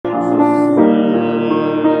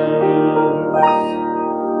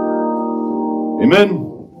Amen.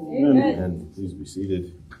 Amen. Please be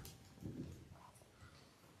seated.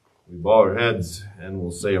 We bow our heads and we'll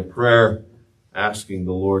say a prayer asking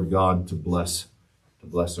the Lord God to bless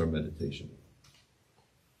our meditation.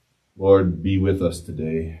 Lord, be with us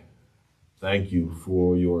today. Thank you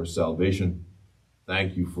for your salvation.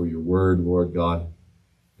 Thank you for your word, Lord God.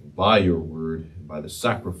 And by your word, and by the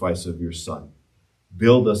sacrifice of your Son,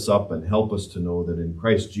 build us up and help us to know that in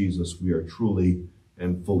Christ Jesus we are truly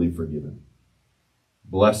and fully forgiven.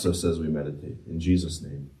 Bless us as we meditate. In Jesus'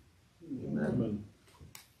 name, amen. Amen.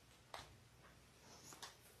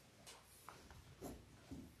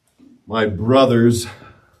 My brothers,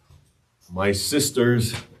 my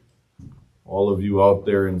sisters, all of you out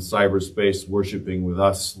there in cyberspace worshiping with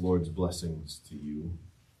us, Lord's blessings to you.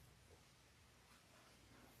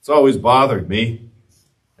 It's always bothered me.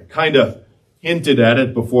 I kind of hinted at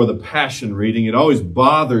it before the Passion reading. It always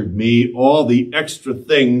bothered me, all the extra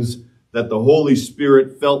things that the Holy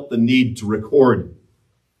Spirit felt the need to record.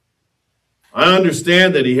 I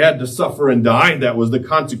understand that he had to suffer and die. That was the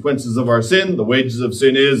consequences of our sin. The wages of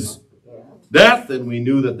sin is death, and we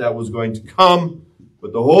knew that that was going to come.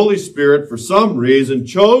 But the Holy Spirit, for some reason,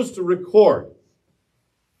 chose to record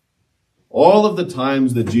all of the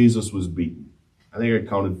times that Jesus was beaten. I think I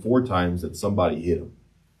counted 4 times that somebody hit him.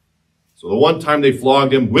 So the one time they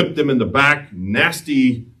flogged him, whipped him in the back,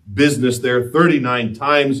 nasty business there, 39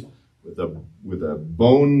 times with a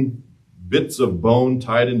bone, bits of bone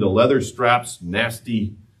tied into leather straps,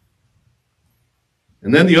 nasty.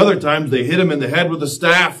 And then the other times they hit him in the head with a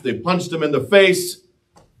staff, they punched him in the face.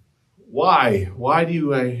 Why? Why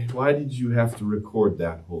did you have to record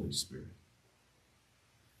that, Holy Spirit?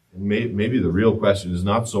 And maybe the real question is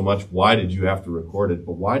not so much why did you have to record it,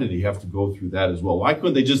 but why did he have to go through that as well? Why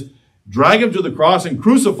couldn't they just drag him to the cross and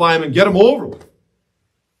crucify him and get him over with?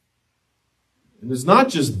 And it's not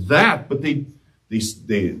just that, but they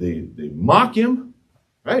mock him,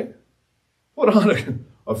 right? Put on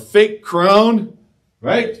a fake crown,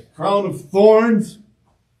 right? Crown of thorns.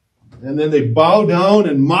 And then they bow down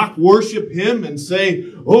and mock worship him and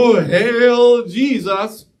say, "Oh, hail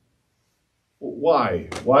Jesus." Why?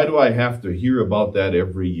 Why do I have to hear about that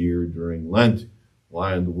every year during Lent?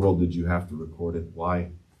 Why in the world did you have to record it?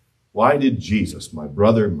 Why? Why did Jesus, my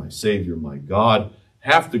brother, my Savior, my God,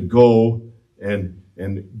 have to go and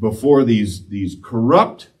before these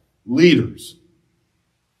corrupt leaders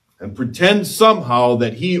and pretend somehow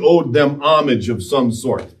that he owed them homage of some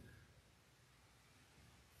sort,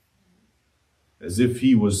 as if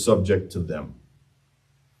he was subject to them?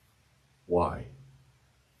 Why?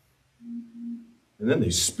 And then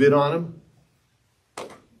they spit on him.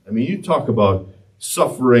 I mean, you talk about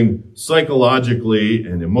suffering psychologically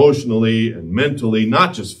and emotionally and mentally,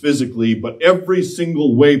 not just physically, but every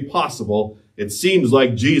single way possible. It seems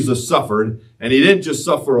like Jesus suffered, and he didn't just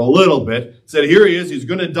suffer a little bit. Said, here he is, he's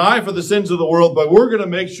going to die for the sins of the world, but we're going to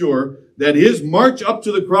make sure that his march up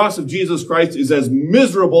to the cross of Jesus Christ is as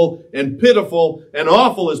miserable and pitiful and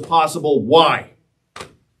awful as possible. Why?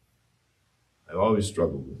 I've always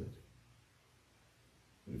struggled with it.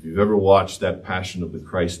 If you've ever watched that Passion of the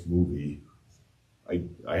Christ movie,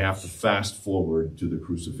 I have to fast forward to the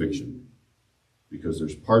crucifixion, because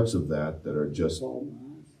there's parts of that that are just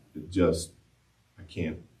I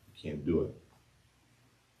can't do it.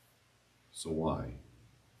 So why?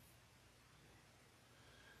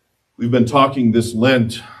 We've been talking this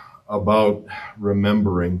Lent about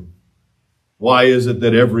remembering. Why is it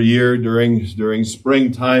that every year during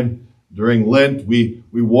springtime, during Lent, we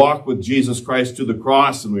walk with Jesus Christ to the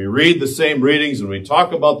cross and we read the same readings and we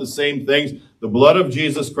talk about the same things, the blood of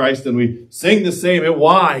Jesus Christ, and we sing the same?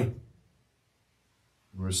 Why?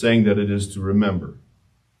 We're saying that it is to remember.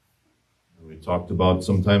 And we talked about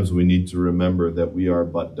sometimes we need to remember that we are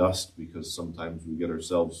but dust, because sometimes we get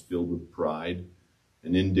ourselves filled with pride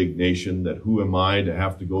and indignation that who am I to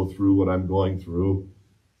have to go through what I'm going through?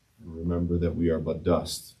 And remember that we are but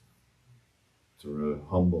dust, to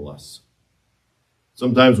humble us.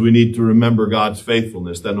 Sometimes we need to remember God's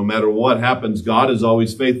faithfulness, that no matter what happens, God is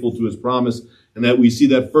always faithful to his promise, and that we see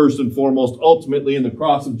that first and foremost, ultimately in the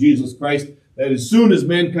cross of Jesus Christ, that as soon as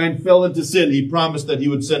mankind fell into sin, he promised that he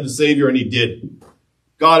would send a Savior, and he did.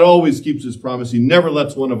 God always keeps his promise. He never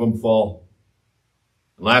lets one of them fall.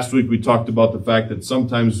 And last week we talked about the fact that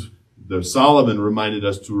sometimes Solomon reminded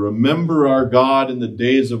us to remember our God in the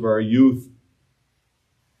days of our youth.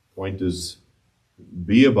 Point is,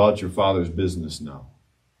 be about your Father's business now.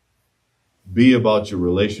 Be about your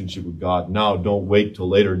relationship with God now. Don't wait till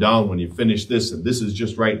later down when you finish this and this is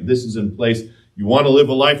just right, this is in place. You want to live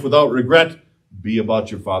a life without regret? Be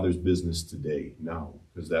about your Father's business today, now,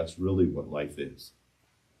 because that's really what life is.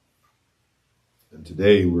 And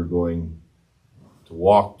today we're going to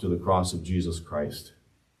walk to the cross of Jesus Christ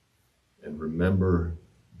and remember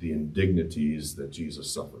the indignities that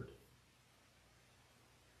Jesus suffered.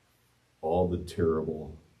 All the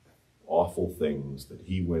terrible, awful things that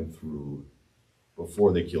he went through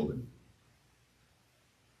before they killed him.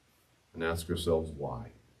 And ask ourselves why.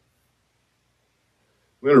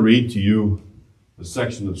 I'm going to read to you a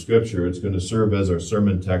section of Scripture. It's going to serve as our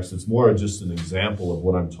sermon text. It's more just an example of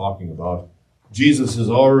what I'm talking about. Jesus has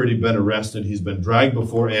already been arrested. He's been dragged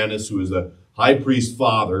before Annas, who is the high priest's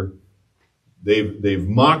father. They've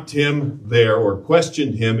mocked him there or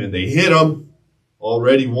questioned him, and they hit him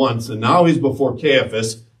already once. And now he's before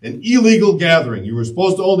Caiaphas, an illegal gathering. You were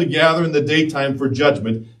supposed to only gather in the daytime for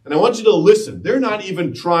judgment. And I want you to listen. They're not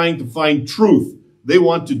even trying to find truth. They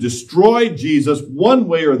want to destroy Jesus one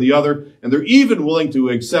way or the other, and they're even willing to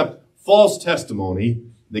accept false testimony.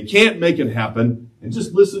 They can't make it happen. And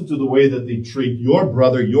just listen to the way that they treat your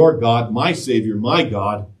brother, your God, my Savior, my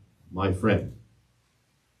God, my friend.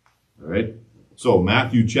 All right? So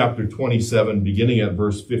Matthew chapter 27, beginning at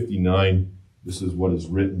verse 59, this is what is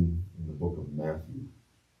written in the book of Matthew.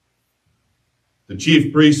 The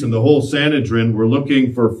chief priests and the whole Sanhedrin were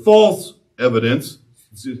looking for false evidence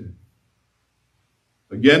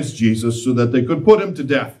against Jesus so that they could put him to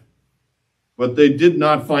death. But they did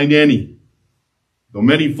not find any, though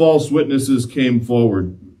many false witnesses came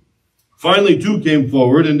forward. Finally, two came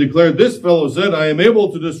forward and declared, "This fellow said, I am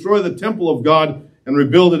able to destroy the temple of God and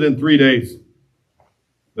rebuild it in 3 days."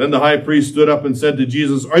 Then the high priest stood up and said to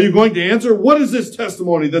Jesus, "Are you going to answer? What is this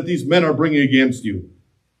testimony that these men are bringing against you?"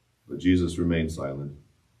 But Jesus remained silent.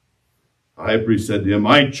 The high priest said to him,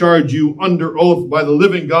 "I charge you under oath by the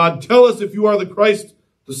living God. Tell us if you are the Christ,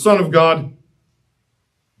 the Son of God."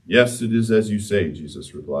 "Yes, it is as you say,"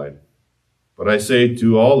 Jesus replied. "But I say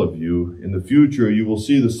to all of you, in the future you will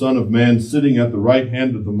see the Son of Man sitting at the right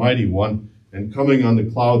hand of the Mighty One and coming on the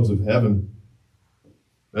clouds of heaven."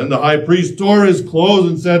 Then the high priest tore his clothes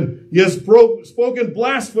and said, "He has spoken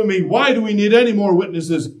blasphemy. Why do we need any more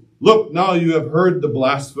witnesses? Look, now you have heard the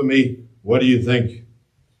blasphemy. What do you think?"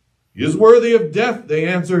 "He is worthy of death," they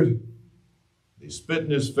answered. They spit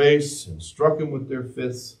in his face and struck him with their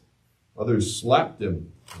fists. Others slapped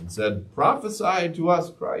him and said, "Prophesy to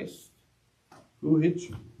us, Christ. Who hit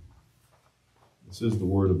you?" This is the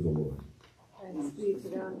word of the Lord. Thanks be to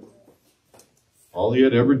God. All he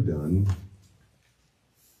had ever done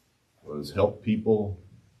was help people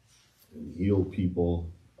and heal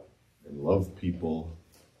people and love people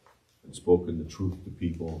and spoken the truth to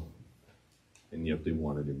people, and yet they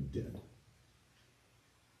wanted him dead.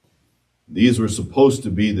 These were supposed to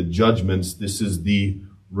be the judgments. This is the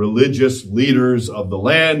religious leaders of the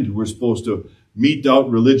land who were supposed to mete out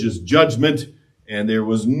religious judgment, and there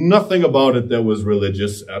was nothing about it that was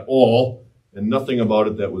religious at all, and nothing about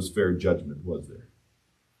it that was fair judgment, was there?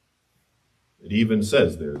 It even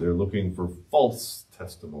says there, they're looking for false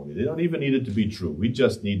testimony. They don't even need it to be true. We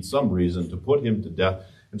just need some reason to put him to death.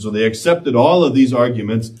 And so they accepted all of these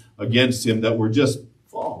arguments against him that were just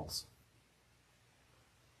false.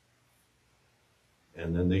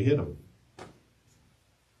 And then they hit him.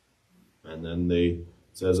 And then it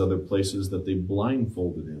says other places that they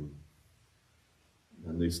blindfolded him.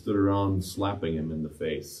 And they stood around slapping him in the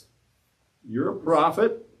face. "You're a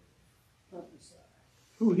prophet?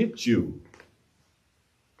 Who hit you?"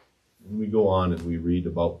 And we go on and we read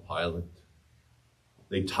about Pilate.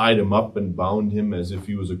 They tied him up and bound him as if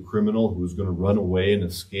he was a criminal who was going to run away and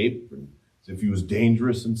escape, and as if he was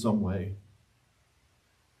dangerous in some way.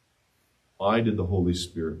 Why did the Holy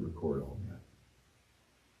Spirit record all that?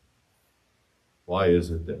 Why is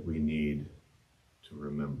it that we need to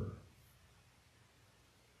remember?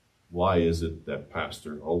 Why is it that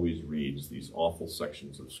Pastor always reads these awful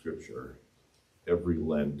sections of Scripture every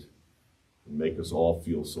Lent and make us all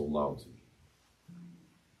feel so lousy?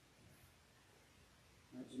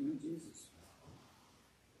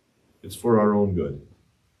 It's for our own good.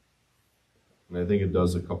 And I think it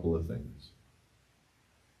does a couple of things.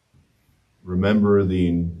 Remembering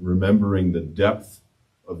the depth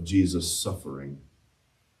of Jesus' suffering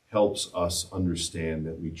helps us understand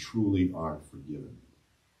that we truly are forgiven.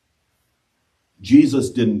 Jesus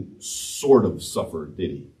didn't sort of suffer, did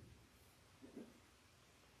he?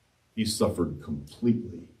 He suffered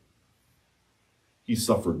completely. He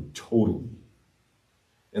suffered totally.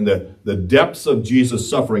 And the depths of Jesus'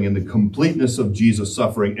 suffering and the completeness of Jesus'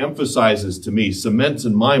 suffering emphasizes to me, cements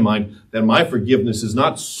in my mind, that my forgiveness is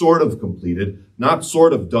not sort of completed, not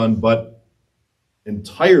sort of done, but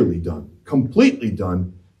entirely done, completely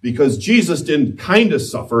done, because Jesus didn't kind of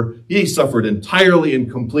suffer. He suffered entirely and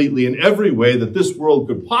completely in every way that this world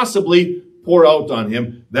could possibly pour out on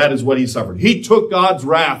him, that is what he suffered. He took God's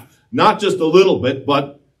wrath, not just a little bit,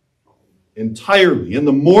 but entirely. And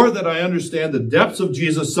the more that I understand the depths of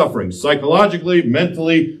Jesus' suffering, psychologically,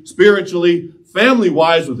 mentally, spiritually,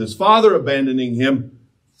 family-wise, with his father abandoning him,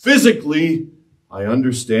 physically, I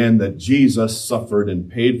understand that Jesus suffered and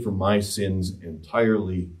paid for my sins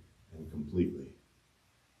entirely and completely.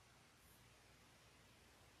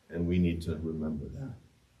 And we need to remember that.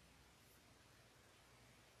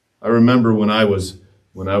 I remember when I was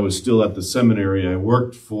still at the seminary, I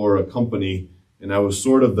worked for a company, and I was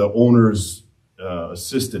sort of the owner's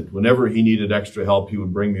assistant. Whenever he needed extra help, he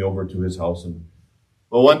would bring me over to his house. And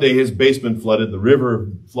well, one day his basement flooded. The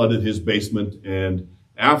river flooded his basement, and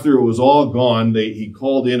after it was all gone, he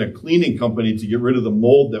called in a cleaning company to get rid of the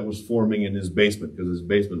mold that was forming in his basement, because his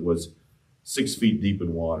basement was 6 feet deep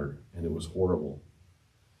in water, and it was horrible.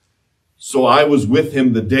 So I was with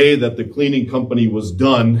him the day that the cleaning company was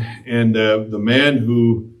done, and the man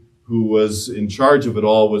who was in charge of it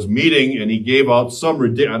all was meeting, and he gave out I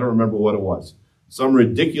don't remember what it was, some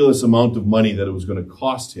ridiculous amount of money that it was going to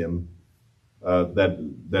cost him,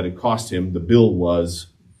 that it cost him. The bill was,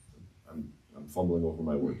 I'm fumbling over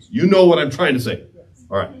my words. You know what I'm trying to say.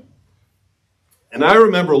 All right. And I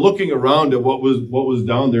remember looking around at what was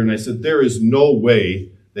down there, and I said, there is no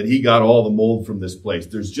way that he got all the mold from this place.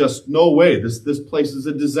 There's just no way. This place is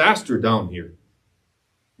a disaster down here.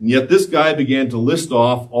 And yet this guy began to list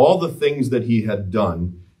off all the things that he had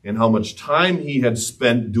done and how much time he had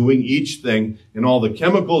spent doing each thing and all the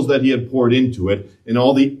chemicals that he had poured into it and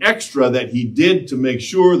all the extra that he did to make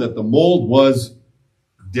sure that the mold was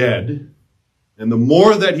dead. And the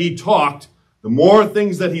more that he talked, the more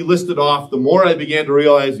things that he listed off, the more I began to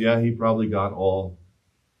realize, yeah, he probably got all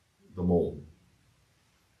the mold.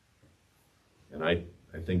 And I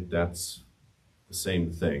think that's the same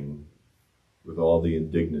thing with all the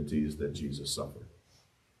indignities that Jesus suffered.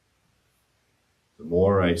 The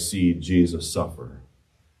more I see Jesus suffer,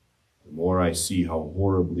 the more I see how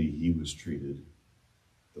horribly he was treated,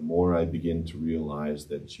 the more I begin to realize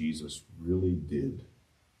that Jesus really did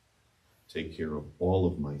take care of all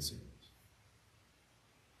of my sins.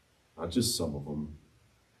 Not just some of them,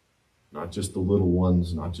 not just the little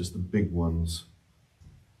ones, not just the big ones,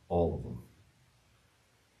 all of them.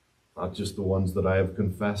 Not just the ones that I have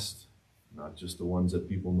confessed, not just the ones that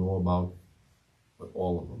people know about, but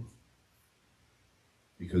all of them.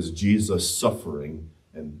 Because Jesus' suffering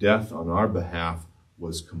and death on our behalf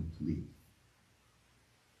was complete.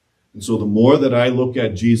 And so the more that I look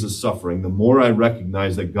at Jesus' suffering, the more I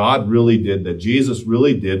recognize that God really did, that Jesus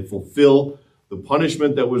really did fulfill the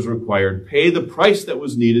punishment that was required, pay the price that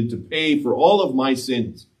was needed to pay for all of my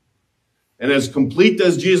sins. And as complete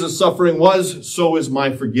as Jesus' suffering was, so is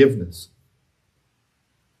my forgiveness.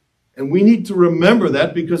 And we need to remember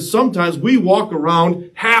that, because sometimes we walk around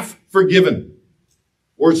half forgiven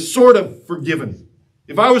or sort of forgiven.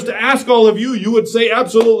 If I was to ask all of you, you would say,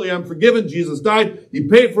 absolutely, I'm forgiven. Jesus died. He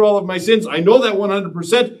paid for all of my sins. I know that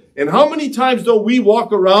 100%. And how many times do we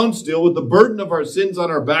walk around still with the burden of our sins on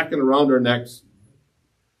our back and around our necks?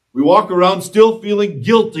 We walk around still feeling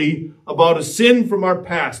guilty about a sin from our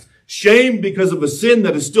past. Shame because of a sin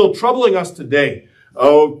that is still troubling us today.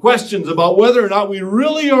 Questions about whether or not we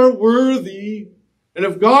really are worthy, and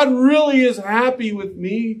if God really is happy with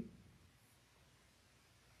me.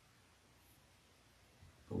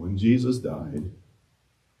 But when Jesus died,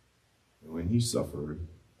 and when he suffered,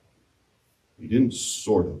 he didn't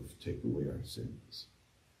sort of take away our sins.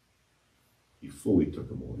 He fully took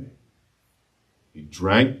them away. He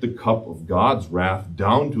drank the cup of God's wrath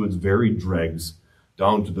down to its very dregs,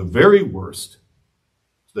 down to the very worst,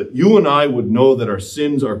 so that you and I would know that our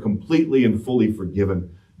sins are completely and fully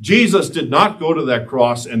forgiven. Jesus did not go to that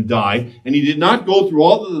cross and die, and he did not go through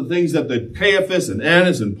all of the things that the Caiaphas and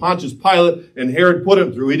Annas and Pontius Pilate and Herod put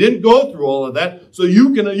him through. He didn't go through all of that, so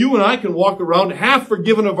you and I can walk around half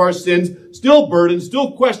forgiven of our sins, still burdened,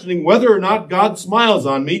 still questioning whether or not God smiles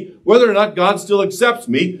on me, whether or not God still accepts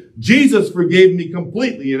me. Jesus forgave me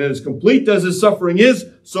completely, and as complete as his suffering is,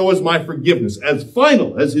 so is my forgiveness. As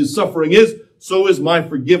final as his suffering is, so is my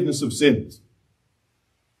forgiveness of sins.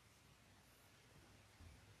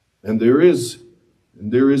 And there is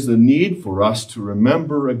the need for us to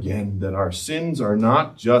remember again that our sins are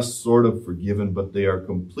not just sort of forgiven, but they are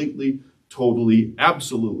completely, totally,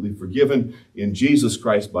 absolutely forgiven in Jesus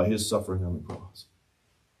Christ by his suffering on the cross.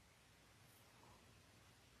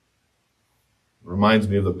 It reminds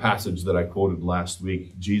me of the passage that I quoted last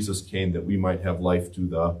week. Jesus came that we might have life to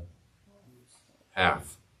the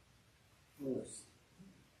half.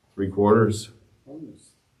 3/4.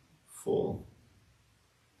 Full.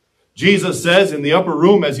 Jesus says in the upper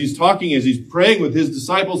room as he's talking, as he's praying with his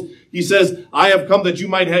disciples, he says, I have come that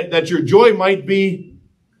that your joy might be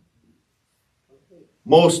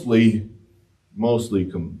mostly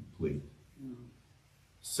complete.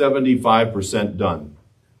 75% done.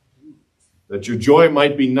 That your joy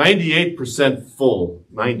might be 98% full.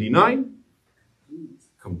 99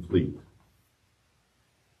 complete.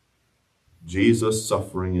 Jesus'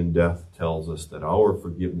 suffering and death tells us that our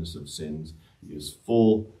forgiveness of sins is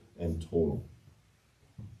full and total.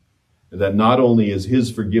 And that not only is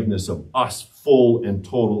his forgiveness of us full and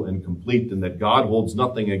total and complete, and that God holds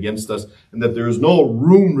nothing against us, and that there is no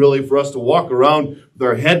room really for us to walk around with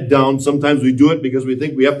our head down. Sometimes we do it because we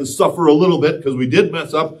think we have to suffer a little bit because we did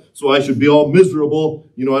mess up, so I should be all miserable.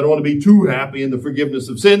 I don't want to be too happy in the forgiveness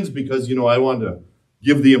of sins because, I want to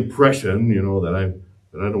give the impression, that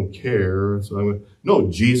I don't care.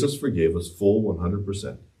 No, Jesus forgave us full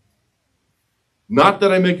 100%. Not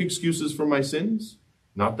that I make excuses for my sins.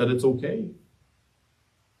 Not that it's okay.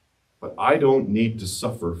 But I don't need to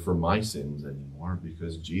suffer for my sins anymore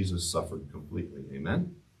because Jesus suffered completely.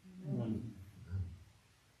 Amen? Amen.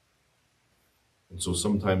 And so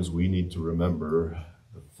sometimes we need to remember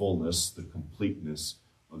the fullness, the completeness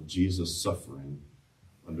of Jesus' suffering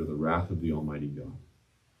under the wrath of the Almighty God.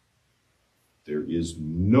 There is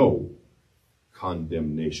no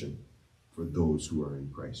condemnation for those who are in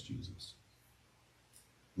Christ Jesus.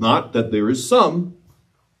 Not that there is some.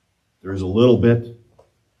 There is a little bit.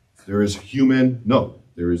 There is human. No,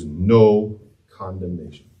 there is no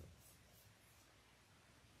condemnation.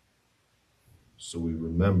 So we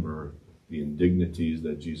remember the indignities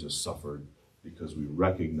that Jesus suffered because we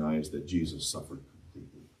recognize that Jesus suffered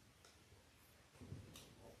completely.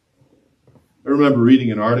 I remember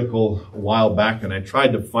reading an article a while back, and I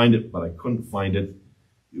tried to find it, but I couldn't find it.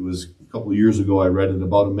 It was a couple of years ago I read it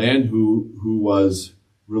about a man who was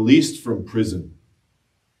released from prison.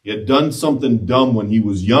 He had done something dumb when he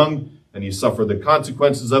was young, and he suffered the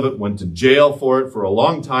consequences of it, went to jail for it for a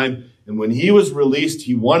long time. And when he was released,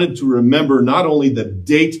 he wanted to remember not only the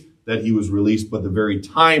date that he was released, but the very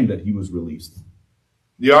time that he was released.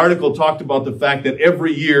 The article talked about the fact that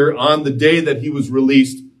every year on the day that he was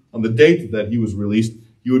released, on the date that he was released,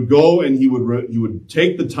 he would go and he would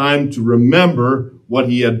take the time to remember what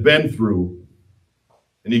he had been through.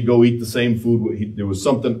 And he'd go eat the same food. There was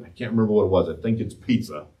something, I can't remember what it was. I think it's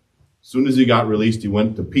pizza. As soon as he got released, he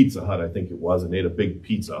went to Pizza Hut, I think it was, and ate a big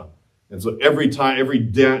pizza. And so every time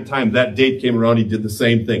that date came around, he did the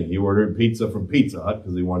same thing. He ordered pizza from Pizza Hut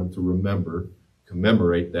because he wanted to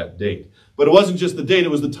commemorate that date. But it wasn't just the date,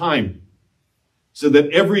 it was the time. So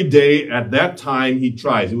that every day at that time he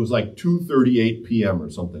tries. It was like 2:38 p.m. or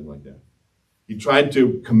something like that. He tried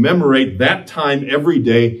to commemorate that time every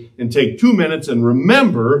day and take 2 minutes and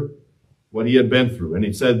remember what he had been through. And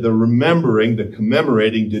he said the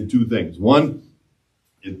commemorating did two things. One,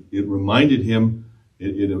 it reminded him,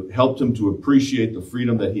 it helped him to appreciate the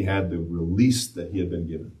freedom that he had, the release that he had been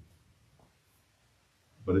given.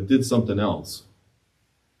 But it did something else.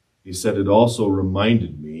 He said it also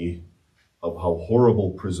reminded me of how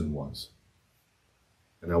horrible prison was.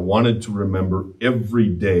 And I wanted to remember every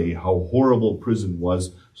day how horrible prison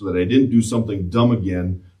was so that I didn't do something dumb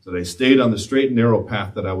again, so that I stayed on the straight and narrow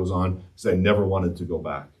path that I was on because I never wanted to go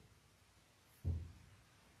back.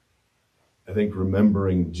 I think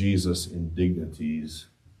remembering Jesus' indignities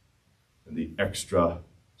and the extra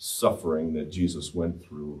suffering that Jesus went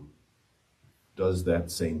through does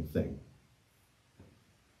that same thing.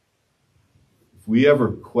 If we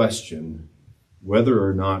ever question whether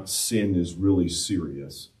or not sin is really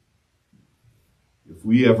serious, if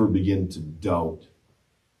we ever begin to doubt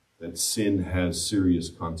that sin has serious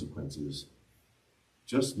consequences,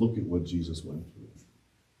 just look at what Jesus went through.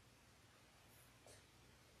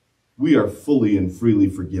 We are fully and freely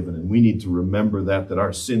forgiven, and we need to remember that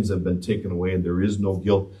our sins have been taken away and there is no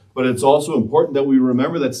guilt. But it's also important that we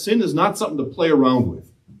remember that sin is not something to play around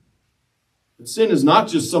with. That sin is not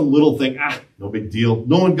just some little thing, no big deal,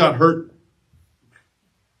 no one got hurt.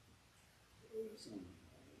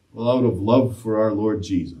 Well, out of love for our Lord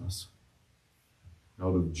Jesus,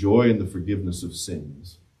 out of joy in the forgiveness of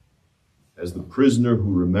sins, as the prisoner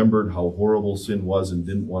who remembered how horrible sin was and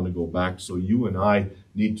didn't want to go back, so you and I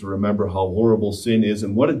need to remember how horrible sin is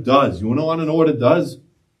and what it does. You want to know what it does?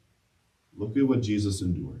 Look at what Jesus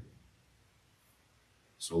endured.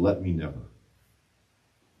 So let me never.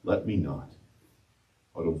 Let me not.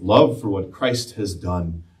 Out of love for what Christ has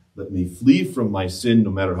done, let me flee from my sin,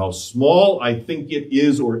 no matter how small I think it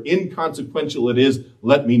is or inconsequential it is.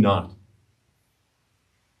 Let me not.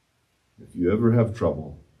 If you ever have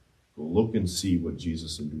trouble, go look and see what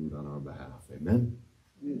Jesus endured on our behalf. Amen?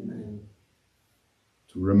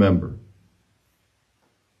 To remember.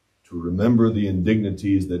 To remember the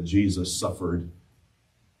indignities that Jesus suffered.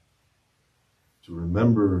 To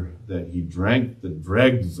remember that he drank the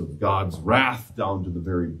dregs of God's wrath down to the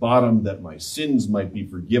very bottom, that my sins might be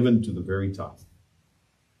forgiven to the very top.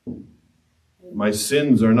 My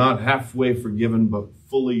sins are not halfway forgiven, but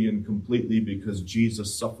fully and completely, because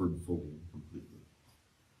Jesus suffered fully and completely.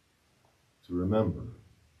 To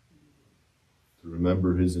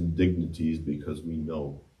remember his indignities, because we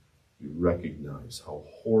know, we recognize how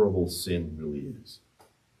horrible sin really is.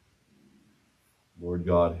 Lord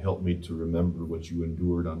God, help me to remember what you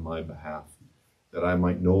endured on my behalf, that I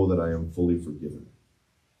might know that I am fully forgiven,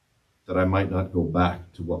 that I might not go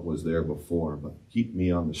back to what was there before, but keep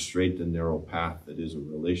me on the straight and narrow path that is a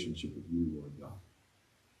relationship with you, Lord God.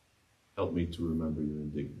 Help me to remember your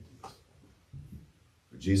indignities.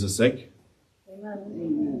 For Jesus' sake.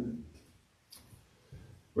 Amen.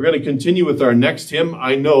 We're going to continue with our next hymn.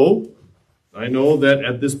 I know that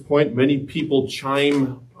at this point many people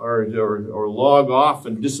chime or log off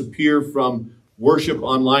and disappear from worship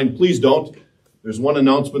online. Please don't. There's one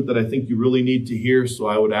announcement that I think you really need to hear, so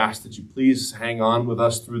I would ask that you please hang on with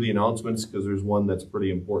us through the announcements, because there's one that's pretty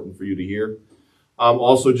important for you to hear.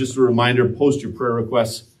 Also, just a reminder, post your prayer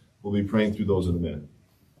requests. We'll be praying through those in a minute.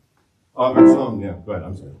 Go ahead.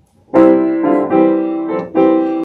 I'm sorry.